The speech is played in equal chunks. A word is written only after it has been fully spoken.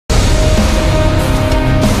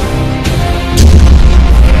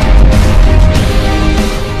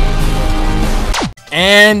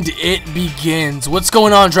And it begins. What's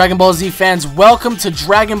going on, Dragon Ball Z fans? Welcome to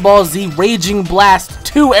Dragon Ball Z Raging Blast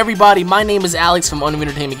 2, everybody. My name is Alex from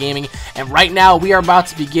UnrealEntGaming Gaming, and right now we are about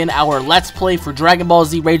to begin our Let's Play for Dragon Ball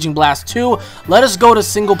Z Raging Blast 2. Let us go to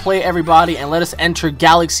single play, everybody, and let us enter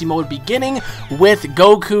Galaxy Mode, beginning with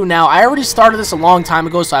Goku. Now, I already started this a long time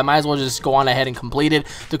ago, so I might as well just go on ahead and complete it.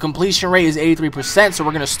 The completion rate is 83%, so we're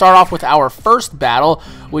going to start off with our first battle,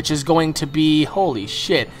 which is going to be, holy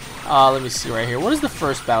shit. Let me see right here. What is the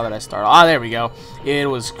first battle that I started? Ah, there we go. It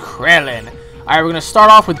was Krillin. Alright, we're going to start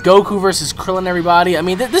off with Goku versus Krillin, everybody. I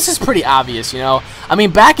mean, this is pretty obvious, you know. I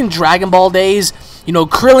mean, back in Dragon Ball days, you know,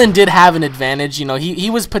 Krillin did have an advantage. You know, he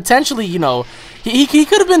was potentially, you know, he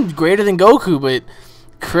could have been greater than Goku, but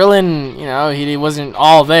Krillin, you know, he wasn't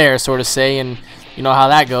all there, sort of say, and you know how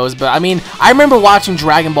that goes. But, I mean, I remember watching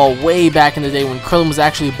Dragon Ball way back in the day when Krillin was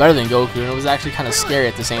actually better than Goku, and it was actually kind of scary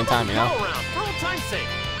at the same time, you know.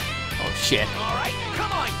 Shit. Alright,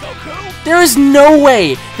 come on, Goku. There is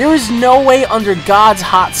no way under God's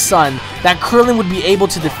hot sun that Krillin would be able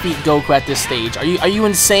to defeat Goku at this stage. Are you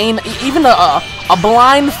insane? Even a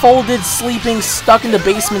blindfolded, sleeping, stuck in the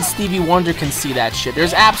basement Stevie Wonder can see that shit.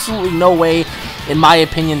 There's absolutely no way, in my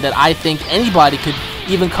opinion, that I think anybody could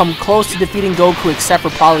even come close to defeating Goku except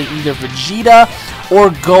for probably either Vegeta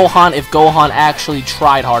or Gohan, if Gohan actually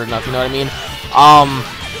tried hard enough, you know what I mean?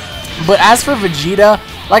 But as for Vegeta,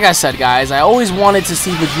 like I said, guys, I always wanted to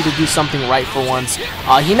see Vegeta do something right for once.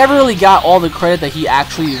 He never really got all the credit that he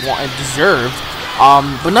actually deserved.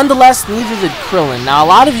 But nonetheless, neither did Krillin. Now, a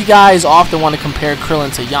lot of you guys often want to compare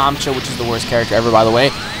Krillin to Yamcha, which is the worst character ever, by the way,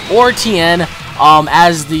 or Tien,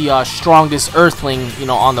 as the strongest Earthling, you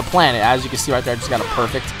know, on the planet. As you can see right there, I just got a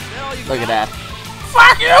perfect. Look at that.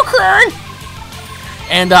 Fuck you, Krillin!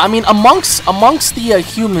 And I mean, amongst the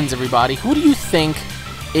humans, everybody, who do you think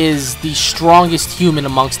is the strongest human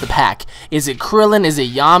amongst the pack? Is it Krillin? Is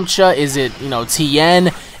it Yamcha? Is it, you know, Tien?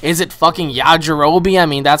 Is it fucking Yajirobe? I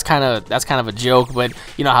mean, that's kind of a joke, but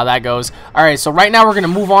you know how that goes. All right, so right now we're gonna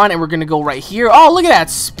move on and we're gonna go right here. Oh, look at that!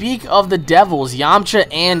 Speak of the devils, Yamcha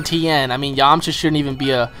and Tien. I mean, Yamcha shouldn't even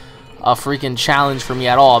be a freaking challenge for me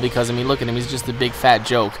at all, because I mean, look at him, he's just a big fat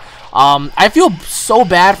joke. I feel so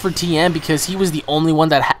bad for Tien because he was the only one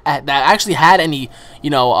that actually had any, you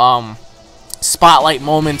know, spotlight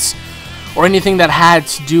moments or anything that had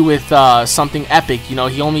to do with something epic. You know,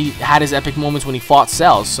 he only had his epic moments when he fought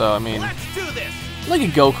Cell. So I mean, look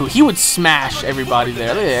at Goku. He would smash everybody there.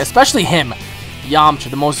 Look at that. Especially him,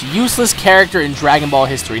 Yamcha, the most useless character in Dragon Ball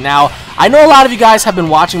history. Now, I know a lot of you guys have been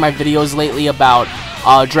watching my videos lately about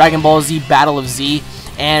Dragon Ball Z Battle of Z,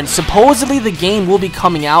 and supposedly the game will be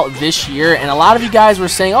coming out this year, and a lot of you guys were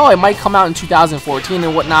saying, oh, it might come out in 2014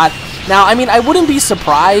 and whatnot. Now, I mean, I wouldn't be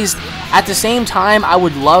surprised. At the same time, I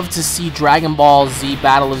would love to see Dragon Ball Z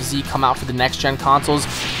Battle of Z come out for the next-gen consoles,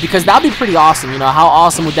 because that would be pretty awesome. You know, how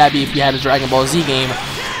awesome would that be if you had a Dragon Ball Z game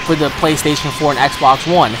for the PlayStation 4 and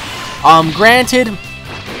Xbox One? Granted,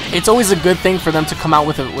 it's always a good thing for them to come out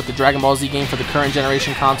with the Dragon Ball Z game for the current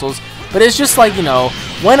generation consoles, but it's just like, you know,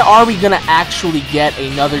 when are we going to actually get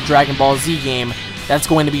another Dragon Ball Z game that's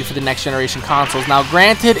going to be for the next generation consoles? Now,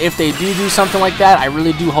 granted, if they do something like that, I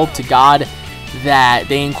really do hope to God that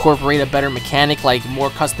they incorporate a better mechanic, like more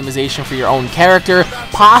customization for your own character,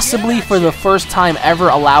 possibly for the first time ever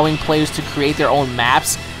allowing players to create their own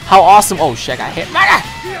maps. How awesome! Oh shit, I hit.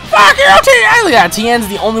 Fuck you, Tien! Look at that. Tien's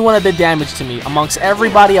the only one that did damage to me amongst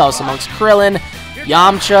everybody else, amongst Krillin,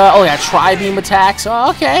 Yamcha. Oh yeah, Tri-Beam attacks.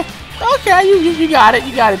 Oh, okay, you got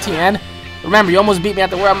it, Tien. Remember, you almost beat me at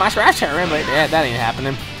the World Master Rash Tournament, but yeah, that ain't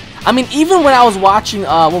happening. I mean, even when I was watching,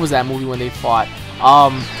 what was that movie when they fought?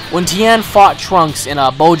 When Tien fought Trunks in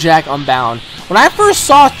BoJack Unbound, when I first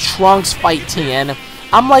saw Trunks fight Tien,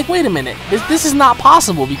 I'm like, wait a minute, this is not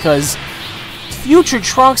possible, because future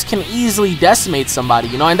Trunks can easily decimate somebody,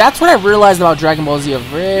 you know, and that's what I realized about Dragon Ball Z a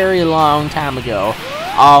very long time ago.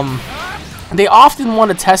 They often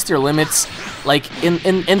want to test their limits, like,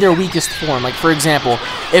 in their weakest form. Like, for example,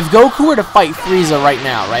 if Goku were to fight Frieza right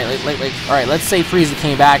now, right, alright, let's say Frieza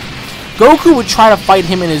came back, Goku would try to fight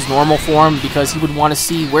him in his normal form because he would want to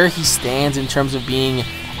see where he stands in terms of being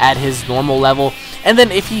at his normal level. And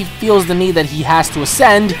then if he feels the need that he has to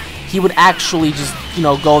ascend, he would actually just, you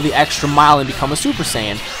know, go the extra mile and become a Super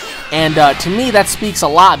Saiyan. And to me, that speaks a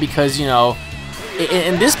lot because, you know,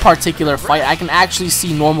 in this particular fight, I can actually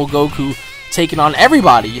see normal Goku taking on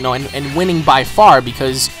everybody, you know, and winning by far,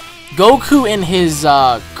 because Goku in his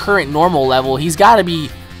current normal level, he's got to be,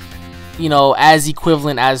 you know, as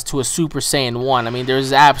equivalent as to a Super Saiyan 1. I mean,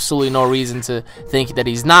 there's absolutely no reason to think that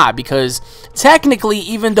he's not, because technically,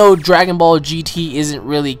 even though Dragon Ball GT isn't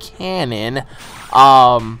really canon,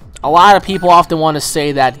 A lot of people often want to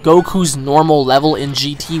say that Goku's normal level in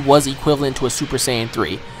GT was equivalent to a Super Saiyan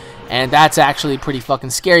 3. And that's actually pretty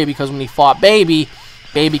fucking scary because when he fought Baby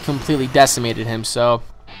completely decimated him. So,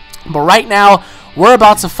 but right now, we're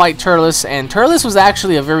about to fight Turles, and Turles was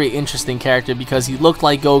actually a very interesting character because he looked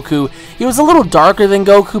like Goku. He was a little darker than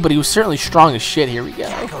Goku, but he was certainly strong as shit. Here we go.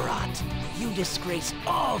 Kakarot, you disgrace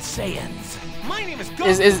all Saiyans. My name is Goku.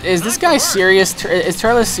 Is this guy serious? Is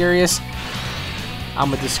Turles serious?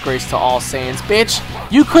 I'm a disgrace to all Saiyans. Bitch,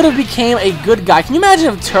 you could have became a good guy. Can you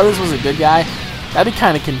imagine if Turles was a good guy? That'd be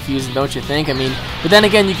kind of confusing, don't you think? I mean, but then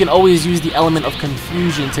again, you can always use the element of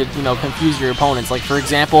confusion to, you know, confuse your opponents. Like, for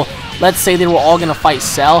example, let's say they were all going to fight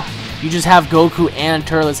Cell. You just have Goku and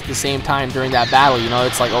Turles at the same time during that battle, you know?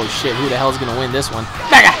 It's like, oh shit, who the hell is going to win this one?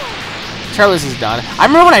 Mega! Turles is done. I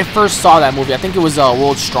remember when I first saw that movie, I think it was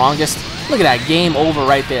World's Strongest. Look at that, game over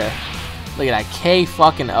right there. Look at that,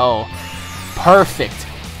 K-fucking-O. Perfect.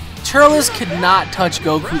 Turles could not touch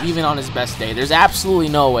Goku even on his best day. There's absolutely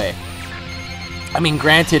no way. I mean,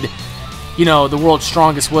 granted, you know, The World's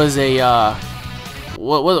Strongest was a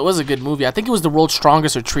was a good movie. I think it was The World's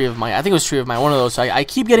Strongest or Tree of Might. I think it was Tree of Might, one of those. So I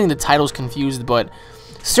keep getting the titles confused, but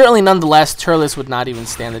certainly nonetheless, Turles would not even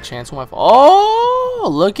stand a chance. Oh,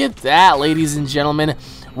 look at that, ladies and gentlemen.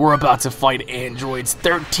 We're about to fight androids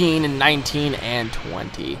 13 and 19 and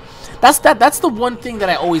 20. That's the one thing that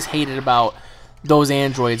I always hated about those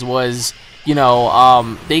androids was, you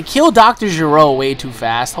know, they killed Dr. Gero way too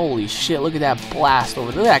fast. Holy shit, look at that blast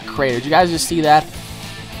over there. Look at that crater. Did you guys just see that?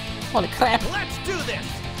 Holy crap. Let's do this.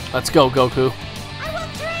 Let's go, Goku. I will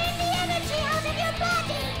drain the energy out of your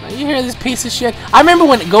body. Now, you hear this piece of shit? I remember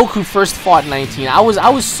when Goku first fought 19. I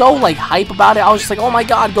was so, like, hype about it. I was just like, oh my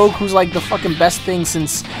god, Goku's, like, the fucking best thing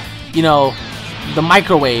since, you know, the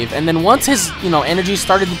microwave. And then once his, you know, energy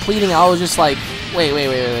started depleting, I was just like,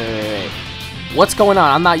 wait. What's going on?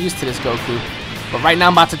 I'm not used to this, Goku. But right now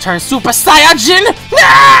I'm about to turn Super Saiyajin!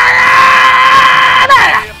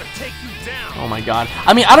 Oh my god.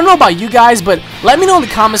 I mean, I don't know about you guys, but let me know in the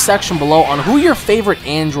comment section below on who your favorite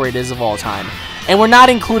android is of all time. And we're not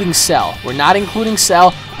including Cell. We're not including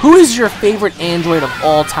Cell. Who is your favorite android of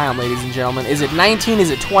all time, ladies and gentlemen? Is it 19?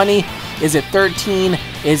 Is it 20? Is it 13?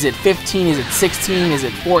 Is it 15? Is it 16? Is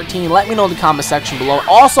it 14? Let me know in the comment section below.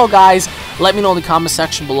 Also, guys, let me know in the comment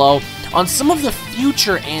section below on some of the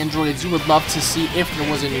future androids you would love to see if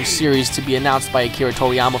there was a new series to be announced by Akira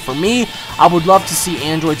Toriyama. For me, I would love to see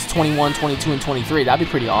androids 21, 22, and 23. That'd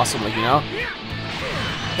be pretty awesome, like, you know?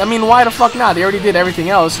 I mean, why the fuck not? They already did everything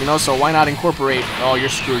else, you know, so why not incorporate... Oh, you're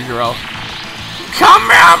screwed, Gero. Come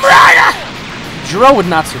here, brother! Gero would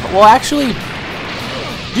not survive. Well, actually,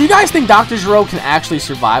 do you guys think Dr. Gero can actually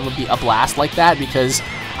survive a blast like that? Because...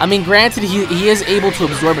 I mean, granted, he is able to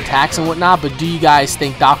absorb attacks and whatnot, but do you guys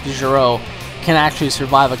think Dr. Gero can actually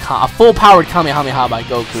survive a full-powered Kamehameha by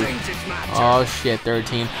Goku? Oh, shit,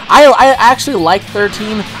 13. I actually like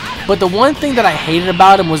 13, but the one thing that I hated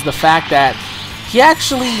about him was the fact that he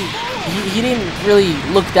actually, he didn't really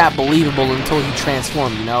look that believable until he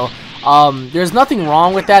transformed, you know? There's nothing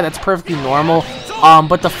wrong with that. That's perfectly normal.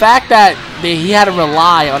 But the fact that he had to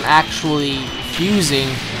rely on actually fusing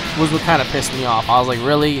was what kind of pissed me off. I was like,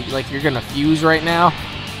 really? Like, you're gonna fuse right now?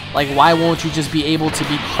 Like, why won't you just be able to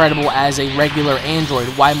be credible as a regular android?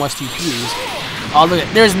 Why must you fuse? Oh, look,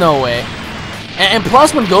 there's no way. And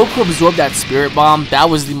plus, when Goku absorbed that Spirit Bomb, that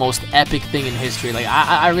was the most epic thing in history. Like,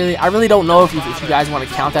 I really don't know if you guys want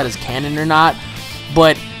to count that as canon or not,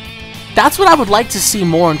 but that's what I would like to see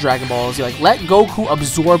more in Dragon Ball Z. Like, let Goku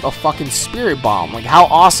absorb a fucking Spirit Bomb. Like, how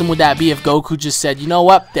awesome would that be if Goku just said, you know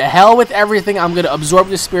what, the hell with everything, I'm going to absorb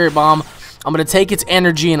the Spirit Bomb, I'm going to take its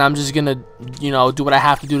energy, and I'm just going to, you know, do what I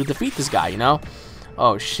have to do to defeat this guy, you know?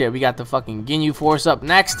 Oh, shit, we got the fucking Ginyu Force up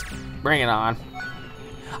next. Bring it on.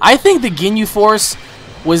 I think the Ginyu Force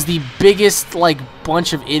was the biggest, like,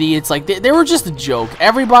 bunch of idiots. Like, they were just a joke.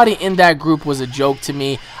 Everybody in that group was a joke to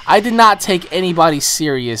me. I did not take anybody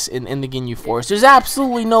serious in the Ginyu Force. There's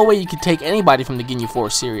absolutely no way you could take anybody from the Ginyu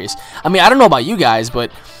Force serious. I mean, I don't know about you guys,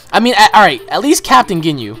 but, I mean, alright, at least Captain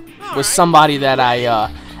Ginyu was somebody that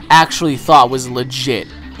I actually thought was legit.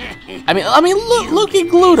 I mean, look at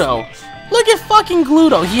Gluto. Look at fucking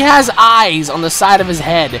Gluto. He has eyes on the side of his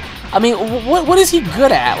head. I mean, what is he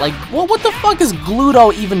good at? Like, what the fuck is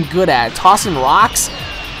Gluto even good at? Tossing rocks?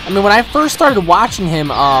 I mean, when I first started watching him,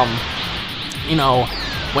 you know,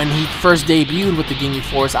 when he first debuted with the Ginyu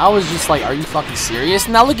Force, I was just like, are you fucking serious?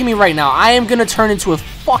 Now look at me right now. I am gonna turn into a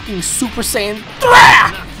fucking Super Saiyan.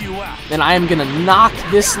 Then I am gonna knock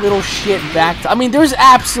this little shit back to... I mean, there's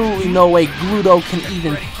absolutely no way Gluto can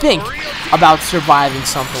even think about surviving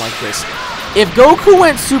something like this. If Goku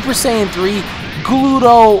went Super Saiyan 3,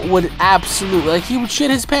 Gluto would absolutely, like, he would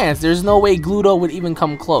shit his pants. There's no way Gluto would even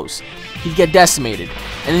come close. He'd get decimated.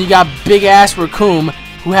 And then you got big-ass Raccoon,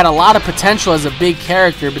 who had a lot of potential as a big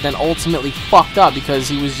character, but then ultimately fucked up because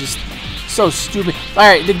he was just so stupid.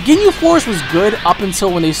 Alright, the Ginyu Force was good up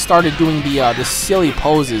until when they started doing the silly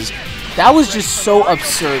poses. That was just so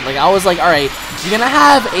absurd. Like, I was like, alright, you're gonna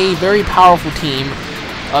have a very powerful team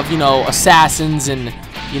of, you know, assassins and,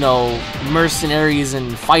 you know, mercenaries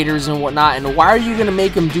and fighters and whatnot, and why are you gonna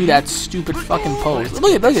make them do that stupid fucking pose?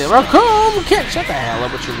 Look at Raccoon kick! Shut the hell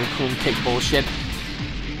up with your Raccoon kick bullshit.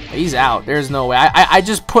 He's out. There's no way. I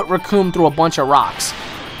just put Raccoon through a bunch of rocks.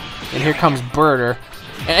 And here comes Birder.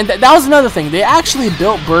 And that was another thing. They actually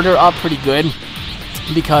built Birder up pretty good.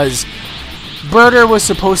 Because Birder was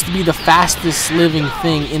supposed to be the fastest living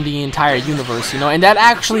thing in the entire universe, you know? And that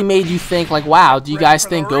actually made you think, like, wow, do you guys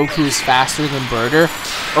think Goku is faster than Birder?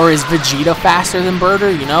 Or is Vegeta faster than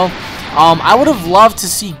Birder, you know? I would have loved to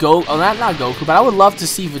see not Goku, but I would love to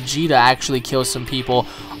see Vegeta actually kill some people.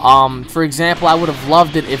 For example, I would have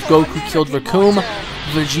loved it if Goku killed Raccoon,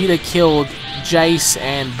 Vegeta killed Jace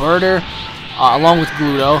and Birder, along with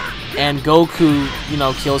Gluto, and Goku, you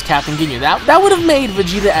know, kills Captain Ginyu. That would have made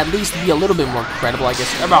Vegeta at least be a little bit more credible, I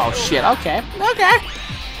guess. Oh shit, okay.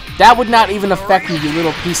 That would not even affect me, you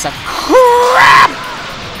little piece of crap!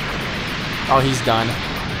 Oh, he's done.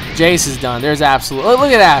 Jace is done. There's absolute.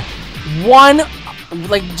 Look at that.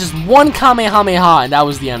 Just one Kamehameha, and that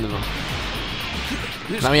was the end of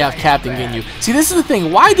him. Now we have Captain Ginyu. See, this is the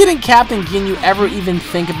thing. Why didn't Captain Ginyu ever even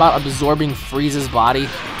think about absorbing Frieza's body?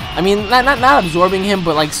 I mean, not absorbing him,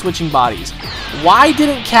 but like switching bodies. Why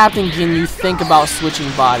didn't Captain Ginyu think about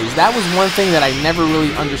switching bodies? That was one thing that I never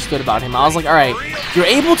really understood about him. I was like, alright, you're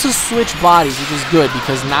able to switch bodies, which is good,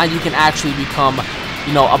 because now you can actually become,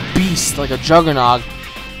 you know, a beast, like a juggernaut.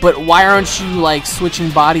 But why aren't you, like, switching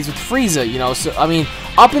bodies with Frieza, you know? So, I mean,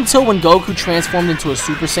 up until when Goku transformed into a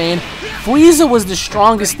Super Saiyan, Frieza was the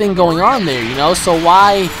strongest thing going on there, you know? So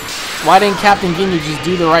why didn't Captain Ginyu just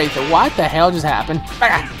do the right thing? What the hell just happened?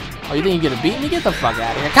 Oh, you think you're gonna beat me? Get the fuck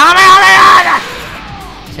out of here. Come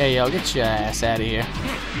out! Okay, yo, get your ass out of here.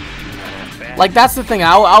 Like, that's the thing.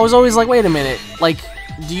 I was always like, wait a minute. Like,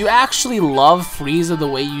 do you actually love Frieza the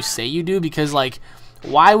way you say you do? Because, like,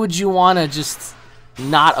 why would you want to just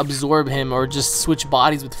not absorb him or just switch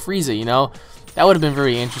bodies with Frieza, you know? That would have been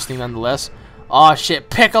very interesting nonetheless. Oh shit,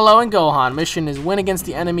 Piccolo and Gohan. Mission is win against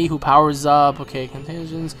the enemy who powers up. Okay,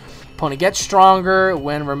 contingents. Opponent gets stronger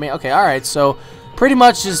when remain. Okay, alright, so pretty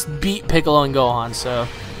much just beat Piccolo and Gohan, so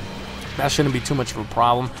that shouldn't be too much of a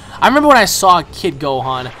problem. I remember when I saw Kid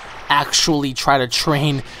Gohan actually try to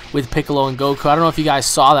train with Piccolo and Goku. I don't know if you guys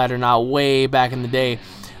saw that or not way back in the day.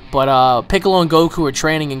 But Piccolo and Goku were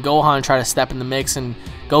training, and Gohan tried to step in the mix, and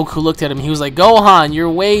Goku looked at him. He was like, Gohan, you're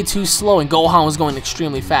way too slow. And Gohan was going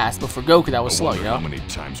extremely fast, but for Goku, that was slow, you know? How many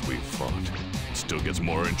times we've fought. It still gets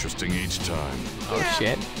more interesting each time. Oh,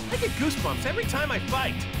 shit. I get goosebumps every time I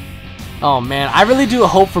fight. Oh, man. I really do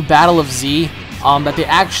hope for Battle of Z that they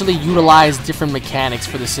actually utilize different mechanics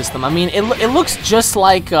for the system. I mean, it looks just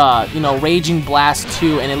like, you know, Raging Blast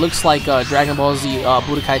 2, and it looks like Dragon Ball Z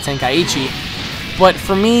Budokai Tenkaichi. But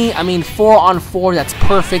for me, I mean, 4-on-4, that's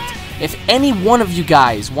perfect. If any one of you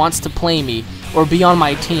guys wants to play me or be on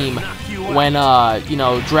my team when, you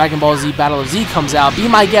know, Dragon Ball Z Battle of Z comes out, be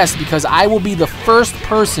my guest, because I will be the first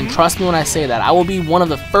person, trust me when I say that, I will be one of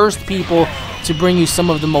the first people to bring you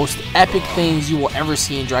some of the most epic things you will ever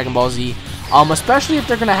see in Dragon Ball Z. Especially if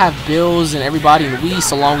they're going to have Bills and everybody in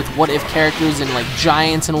Whis, along with what-if characters and, like,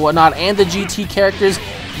 Giants and whatnot, and the GT characters.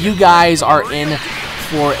 You guys are in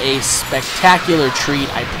for a spectacular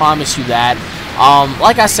treat, I promise you that.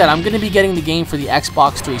 Like I said, I'm going to be getting the game for the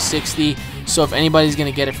Xbox 360, so if anybody's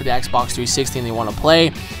going to get it for the Xbox 360 and they want to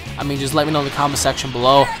play, I mean, just let me know in the comment section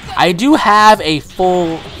below. I do have a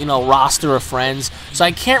full, you know, roster of friends, so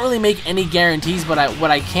I can't really make any guarantees, but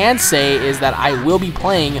what I can say is that I will be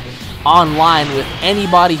playing online with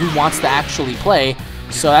anybody who wants to actually play.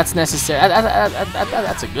 So that's necessary.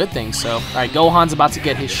 That's a good thing. So, alright, Gohan's about to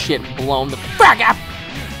get his shit blown the fuck up.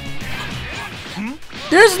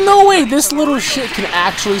 There's no way this little shit can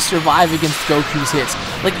actually survive against Goku's hits.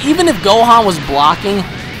 Like, even if Gohan was blocking,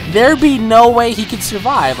 there'd be no way he could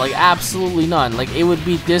survive. Like, absolutely none. Like, it would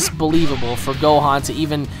be disbelievable for Gohan to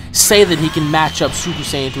even say that he can match up Super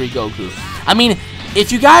Saiyan 3 Goku. I mean,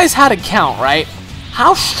 if you guys had a count, right?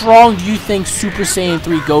 How strong do you think Super Saiyan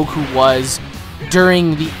 3 Goku was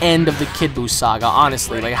during the end of the Kid Buu saga,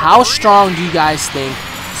 honestly? Like, how strong do you guys think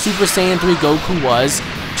Super Saiyan 3 Goku was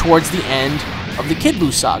towards the end of the Kid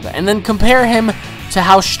Buu saga? And then compare him to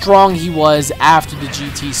how strong he was after the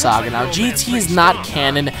GT saga. Now, GT is not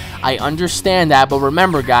canon, I understand that, but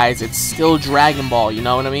remember, guys, it's still Dragon Ball, you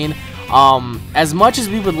know what I mean? As much as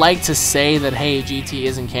we would like to say that, hey, GT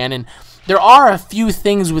isn't canon, there are a few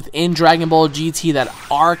things within Dragon Ball GT that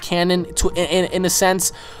are canon in a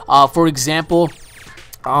sense. For example,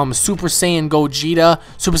 Super Saiyan Gogeta,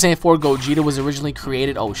 Super Saiyan 4 Gogeta was originally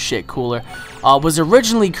created, oh shit, cooler, was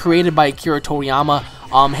originally created by Akira Toriyama.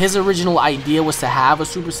 His original idea was to have a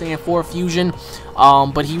Super Saiyan 4 fusion,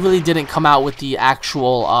 but he really didn't come out with the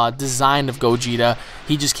actual design of Gogeta.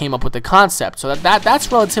 He just came up with the concept, so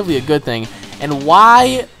that's relatively a good thing. And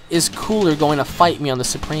why is Cooler going to fight me on the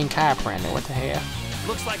Supreme Chiropractor? What the hell?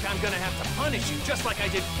 Looks like I'm gonna have to punish you just like I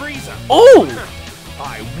did Frieza. Oh!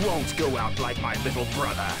 I won't go out like my little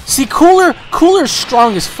brother. See, Cooler's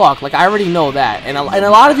strong as fuck. Like, I already know that. And a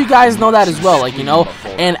lot of you guys know that as well, like, you know.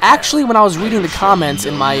 And actually, when I was reading the comments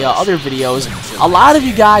in my other videos, a lot of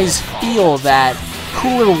you guys feel that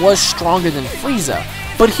Cooler was stronger than Frieza.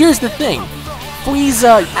 But here's the thing.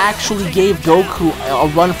 Frieza actually gave Goku a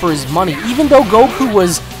run for his money. Even though Goku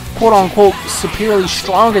was, quote-unquote, superiorly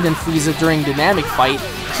stronger than Frieza during the Dynamic fight,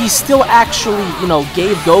 he still actually, you know,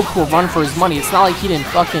 gave Goku a run for his money. It's not like he didn't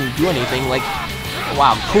fucking do anything. Like,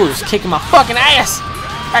 wow, Cooler's kicking my fucking ass.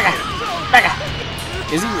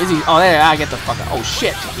 Is he? Oh, there, I get the fuck out. Oh,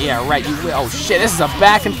 shit. Yeah, right, you will. Oh, shit, this is a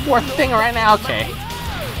back and forth thing right now. Okay.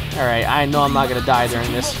 Alright, I know I'm not gonna die during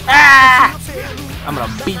this. Ah! I'm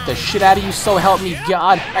gonna beat the shit out of you, so help me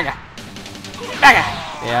God. Yeah,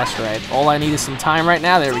 that's right. All I need is some time right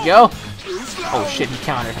now. There we go. Oh, shit, he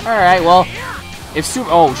countered. Alright, well... If Super...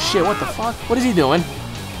 Oh, shit, what the fuck? What is he doing?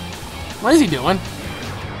 What is he doing?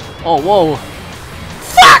 Oh, whoa.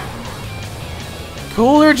 Fuck!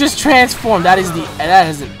 Cooler just transformed. That is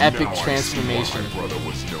an epic transformation.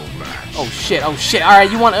 Oh, shit. Oh, shit.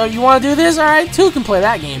 Alright, you want to do this? Alright, 2 can play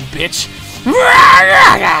that game, bitch.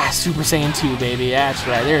 Super Saiyan 2, baby. That's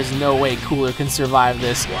right. There's no way Cooler can survive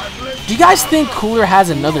this. Do you guys think Cooler has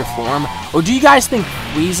another form? Or do you guys think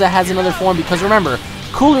Frieza has another form? Because remember,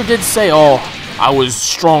 Cooler did say, oh... I was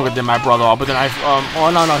stronger than my brother, but then oh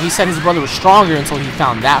no, he said his brother was stronger until he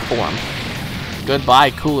found that form. Goodbye,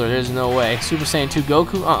 Cooler, there's no way. Super Saiyan 2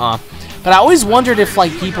 Goku, But I always wondered if,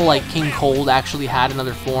 like, people like King Cold actually had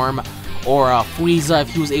another form, or Frieza, if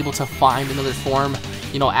he was able to find another form,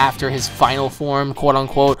 you know, after his final form, quote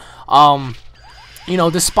unquote. You know,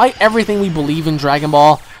 despite everything we believe in Dragon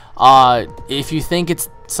Ball, if you think it's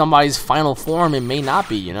somebody's final form, it may not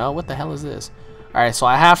be, you know? What the hell is this? Alright, so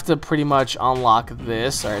I have to pretty much unlock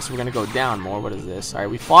this. Alright, so we're going to go down more. What is this? Alright,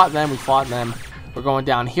 we fought them. We're going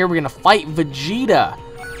down here. We're going to fight Vegeta.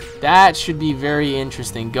 That should be very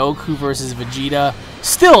interesting. Goku versus Vegeta.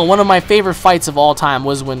 Still, one of my favorite fights of all time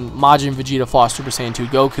was when Majin Vegeta fought Super Saiyan 2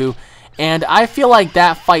 Goku. And I feel like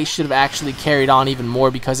that fight should have actually carried on even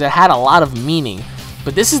more because it had a lot of meaning.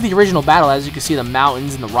 But this is the original battle. As you can see, the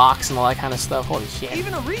mountains and the rocks and all that kind of stuff. Holy shit.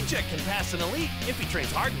 Even a reject can pass an elite if he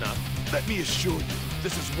trains hard enough. Let me assure you,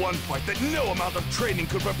 this is one fight that no amount of training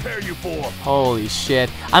could prepare you for. Holy shit.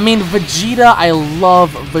 I mean, Vegeta, I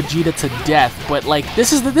love Vegeta to death, but like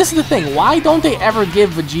this is the thing. Why don't they ever give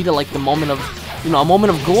Vegeta like the moment of, you know, a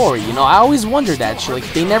moment of glory, you know? I always wondered that shit.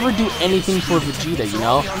 Like they never do anything for Vegeta, you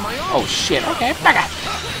know? Oh shit. Okay.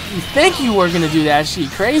 You think you were going to do that shit?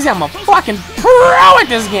 Crazy? I'm a fucking pro at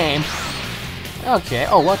this game. Okay.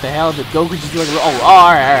 Oh, what the hell? Did Goku just do like... Oh,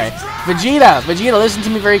 alright. Vegeta, listen to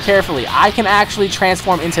me very carefully. I can actually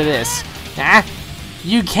transform into this. Huh?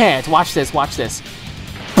 You can't. Watch this.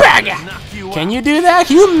 Can you do that?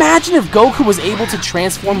 Can you imagine if Goku was able to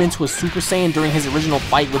transform into a Super Saiyan during his original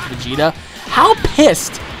fight with Vegeta? How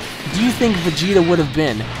pissed do you think Vegeta would have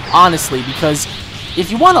been? Honestly, because if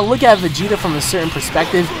you want to look at Vegeta from a certain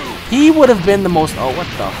perspective, he would have been the most... Oh, what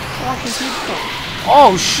the fuck is he doing?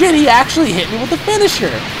 Oh shit, he actually hit me with the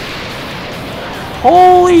finisher.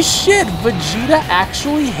 Holy shit, Vegeta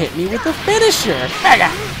actually hit me with the finisher.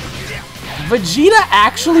 Vegeta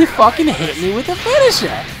actually fucking hit me with the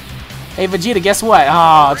finisher. Hey Vegeta, guess what?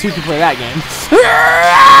 Oh, 2 can play that game.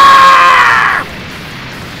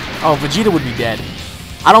 Oh, Vegeta would be dead.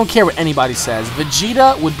 I don't care what anybody says.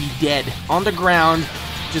 Vegeta would be dead. On the ground.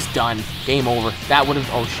 Just done. Game over. That would have...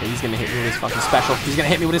 Oh, shit. He's going to hit me with his fucking special. He's going to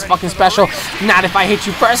hit me with his fucking special. Not if I hit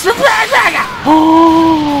you first.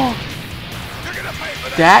 Oh!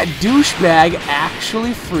 That douchebag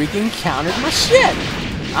actually freaking countered my shit.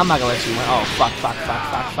 I'm not going to let you win. Oh, fuck.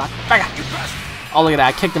 Oh, look at that.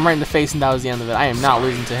 I kicked him right in the face, and that was the end of it. I am not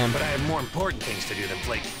losing to him. But I have more important things to do than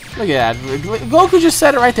play. Look at that. Goku just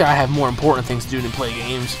said it right there. I have more important things to do than play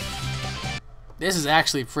games. This is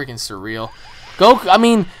actually freaking surreal. Goku, I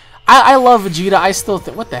mean, I love Vegeta. I still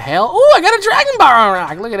think, what the hell? Ooh, I got a Dragon Ball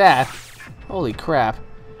rock. Look at that. Holy crap.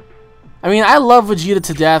 I mean, I love Vegeta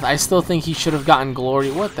to death. I still think he should have gotten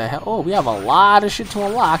glory. What the hell? Oh, we have a lot of shit to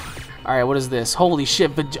unlock. All right, what is this? Holy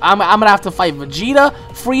shit. I'm going to have to fight Vegeta,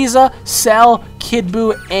 Frieza, Cell, Kid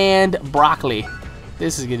Buu, and Broccoli.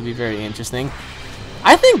 This is going to be very interesting.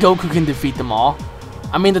 I think Goku can defeat them all.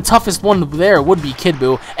 I mean, the toughest one there would be Kid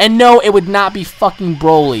Buu. And no, it would not be fucking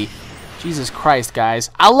Broly. Jesus Christ,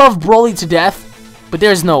 guys. I love Broly to death, but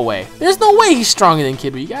there's no way. There's no way he's stronger than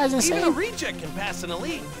Kid Buu. You guys insane? Even a reject can pass an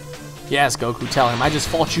elite. Yes, Goku, tell him. I just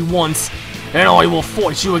fought you once, and I will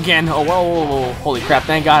fight you again. Oh, whoa, whoa, whoa. Holy crap,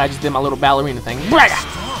 thank God I just did my little ballerina thing. Alright,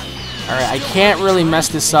 I can't really mess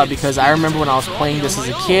this up because I remember when I was playing this as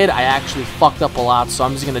a kid, I actually fucked up a lot, so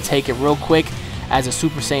I'm just going to take it real quick as a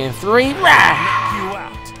Super Saiyan 3.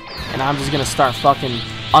 And I'm just going to start fucking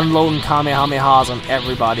unloading Kamehamehas on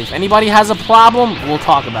everybody. If anybody has a problem, we'll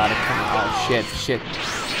talk about it. Come on. Oh, shit, shit.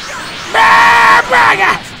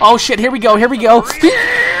 Oh, shit, here we go, here we go.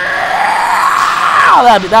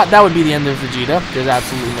 That would be the end of Vegeta. There's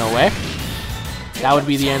absolutely no way. That would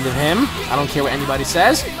be the end of him. I don't care what anybody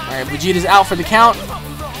says. Alright, Vegeta's out for the count.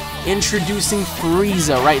 Introducing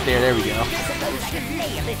Frieza right there. There we go.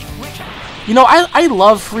 You know, I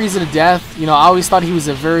love Frieza to death. You know, I always thought he was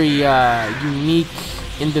a very unique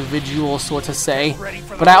individual, so to say.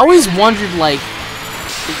 But I always wondered, like,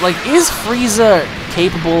 is Frieza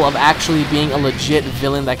capable of actually being a legit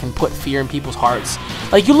villain that can put fear in people's hearts?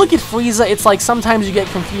 Like, you look at Frieza, it's like sometimes you get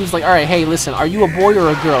confused, like, alright, hey, listen, are you a boy or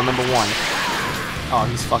a girl, number one? Oh,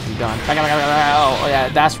 he's fucking done. Oh, yeah,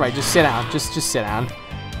 that's right, just sit down, just sit down.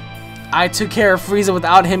 I took care of Frieza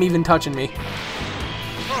without him even touching me.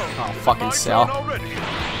 Oh, fucking Cell.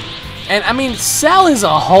 And, I mean, Cell is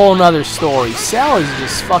a whole nother story. Cell is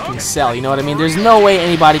just fucking Cell, you know what I mean? There's no way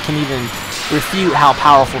anybody can even refute how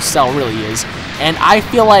powerful Cell really is. And I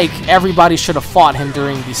feel like everybody should have fought him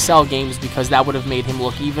during the Cell games because that would have made him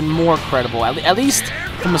look even more credible. At least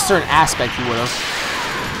from a certain aspect he would have.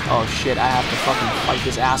 Oh shit, I have to fucking fight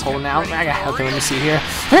this asshole now. Okay, let me see here.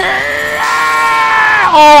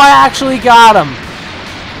 Oh, I actually got him.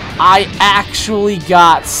 I actually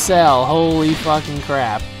got Cell. Holy fucking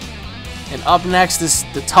crap. And up next is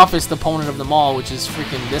the toughest opponent of them all, which is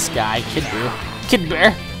freaking this guy, Kid Buu. Kid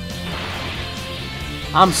Bear.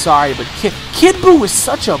 I'm sorry, but Kid Buu is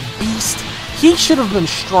such a beast. He should have been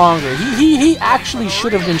stronger. He actually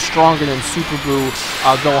should have been stronger than Super Buu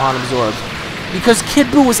Gohan absorbed. Because Kid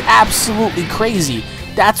Buu was absolutely crazy.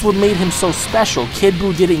 That's what made him so special. Kid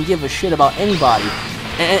Buu didn't give a shit about anybody.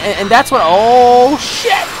 And that's what... Oh,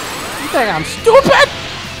 shit! You think I'm stupid?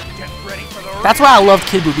 That's why I loved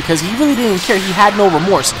Kid Buu, because he really didn't care. He had no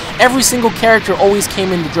remorse. Every single character always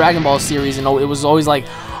came in the Dragon Ball series, and it was always like,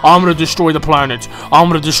 I'm gonna destroy the planet. I'm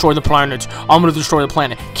gonna destroy the planet. I'm gonna destroy the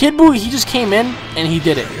planet. Kid Buu, he just came in, and he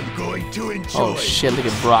did it. Oh, shit, look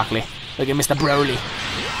at Broccoli. Look at Mr. Broly.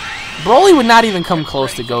 Broly would not even come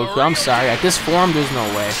close to Goku. I'm sorry. At this form, there's no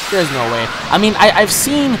way. There's no way. I mean, I've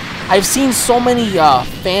seen so many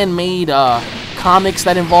fan-made comics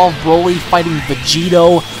that involve Broly fighting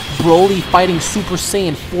Vegito, Broly fighting Super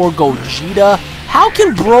Saiyan 4 Gogeta. How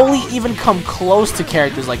can Broly even come close to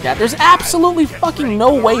characters like that? There's absolutely fucking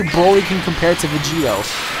no way Broly can compare to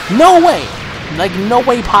Vegito. No way. Like, no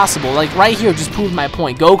way possible. Like, right here just proved my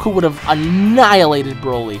point. Goku would have annihilated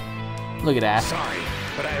Broly. Look at that. Sorry,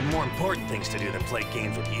 but I have more important things to do than play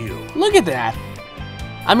games with you. Look at that.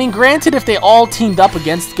 I mean, granted, if they all teamed up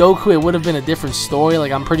against Goku, it would have been a different story.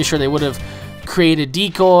 Like, I'm pretty sure they would have created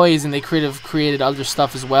decoys and they could have created other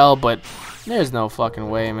stuff as well, but there's no fucking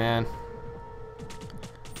way, man.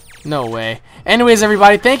 No way. Anyways,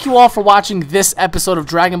 everybody, thank you all for watching this episode of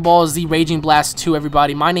Dragon Ball Z Raging Blast 2,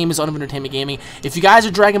 everybody. My name is UnrealEntGaming. If you guys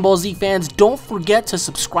are Dragon Ball Z fans, don't forget to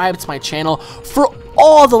subscribe to my channel for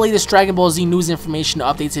all the latest Dragon Ball Z news, information,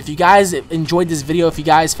 updates. If you guys enjoyed this video, if you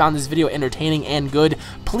guys found this video entertaining and good,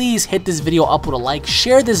 please hit this video up with a like.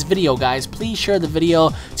 Share this video, guys. Please share the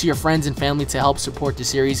video to your friends and family to help support the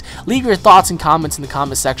series. Leave your thoughts and comments in the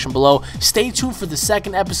comment section below. Stay tuned for the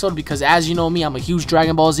second episode because, as you know me, I'm a huge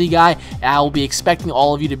Dragon Ball Z guy, and I will be expecting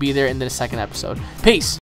all of you to be there in the second episode. Peace.